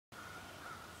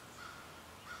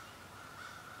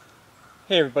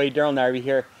Hey everybody, Daryl Narby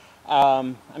here.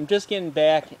 I'm just getting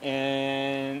back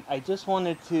and I just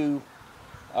wanted to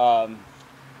um,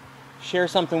 share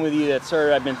something with you that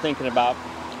I've been thinking about.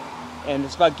 And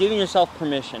it's about giving yourself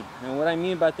permission. And what I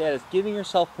mean about that is giving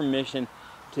yourself permission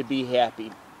to be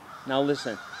happy. Now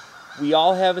listen, we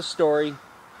all have a story.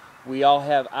 We all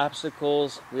have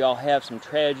obstacles. We all have some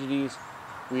tragedies.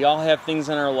 We all have things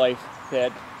in our life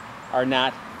that are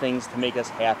not things to make us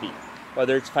happy.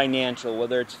 Whether it's financial,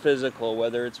 whether it's physical,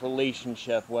 whether it's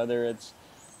relationship, whether it's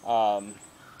um,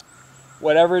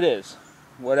 whatever it is,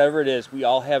 we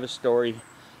all have a story,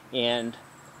 and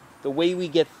the way we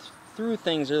get through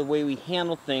things or the way we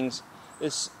handle things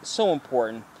is so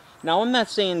important. Now, I'm not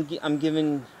saying I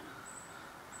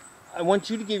want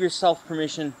you to give yourself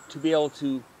permission to be able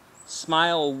to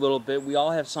smile a little bit. We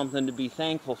all have something to be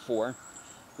thankful for.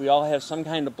 We all have some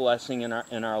kind of blessing in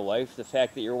our life. The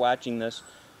fact that you're watching this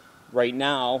right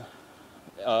now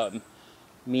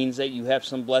means that you have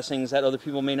some blessings that other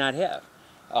people may not have.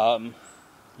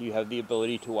 You have the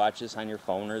ability to watch this on your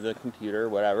phone or the computer or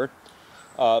whatever.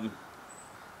 And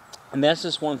that's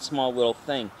just one small little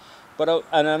thing.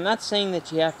 And I'm not saying that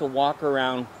you have to walk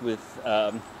around with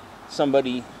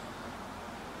somebody,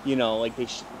 like they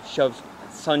shove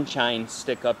sunshine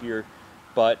stick up your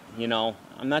butt,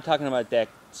 I'm not talking about that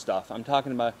stuff. I'm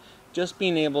talking about just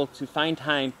being able to find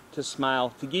time to smile,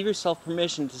 to give yourself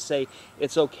permission to say,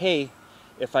 it's okay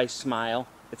if I smile.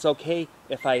 It's okay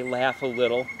if I laugh a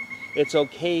little. It's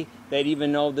okay that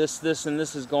even though this, and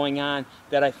this is going on,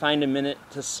 that I find a minute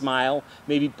to smile,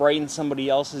 maybe brighten somebody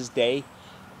else's day.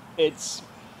 It's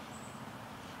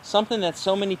something that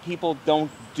so many people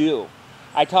don't do.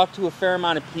 I talk to a fair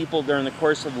amount of people during the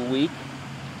course of a week,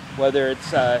 whether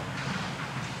it's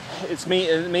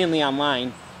mainly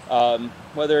online,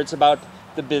 whether it's about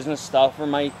the business stuff or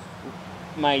my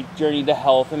journey to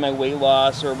health and my weight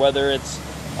loss, or whether it's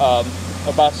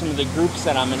about some of the groups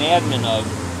that I'm an admin of.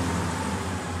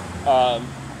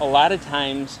 A lot of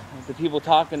times the people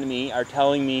talking to me are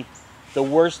telling me the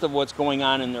worst of what's going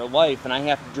on in their life, and I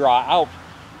have to draw out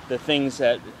the things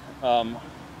that are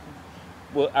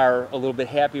a little bit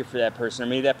happier for that person, or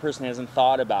maybe that person hasn't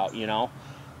thought about,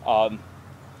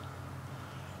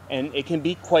 and it can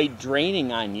be quite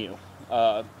draining on you.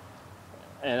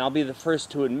 And I'll be the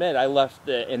first to admit, I left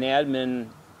an admin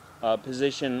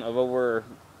position of over,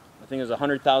 I think it was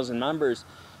 100,000 members,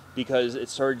 because it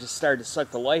started to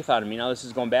suck the life out of me. Now, this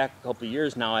is going back a couple of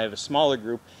years now. I have a smaller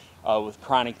group with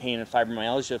chronic pain and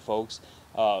fibromyalgia folks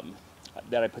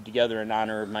that I put together in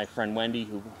honor of my friend Wendy,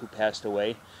 who passed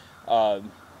away. But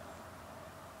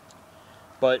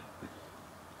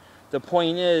the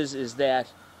point is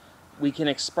that we can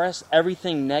express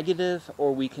everything negative,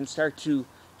 or we can start to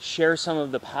share some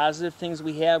of the positive things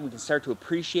we have. We can start to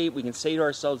appreciate. We can say to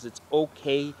ourselves, it's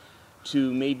okay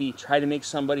to maybe try to make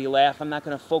somebody laugh. I'm not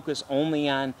going to focus only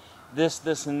on this,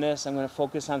 and this. I'm going to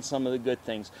focus on some of the good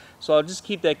things. So I'll just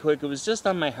keep that quick. It was just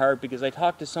on my heart because I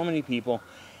talked to so many people,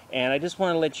 and I just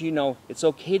want to let you know it's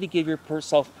okay to give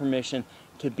yourself permission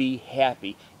to be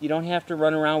happy. You don't have to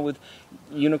run around with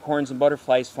unicorns and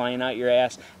butterflies flying out your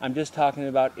ass. I'm just talking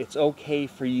about it's okay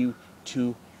for you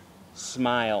to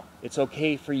smile. It's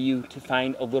okay for you to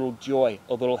find a little joy,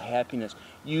 a little happiness.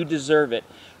 You deserve it.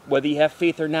 Whether you have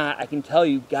faith or not, I can tell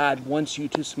you God wants you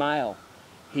to smile.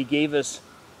 He gave us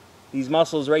these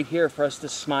muscles right here for us to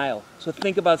smile. So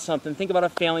think about something. Think about a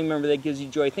family member that gives you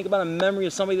joy. Think about a memory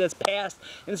of somebody that's passed.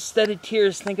 Instead of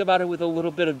tears, think about it with a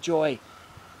little bit of joy.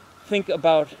 Think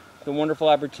about the wonderful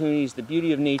opportunities, the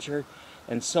beauty of nature,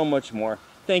 and so much more.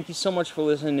 Thank you so much for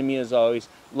listening to me as always.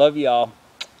 Love you all,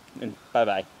 and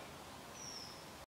bye-bye.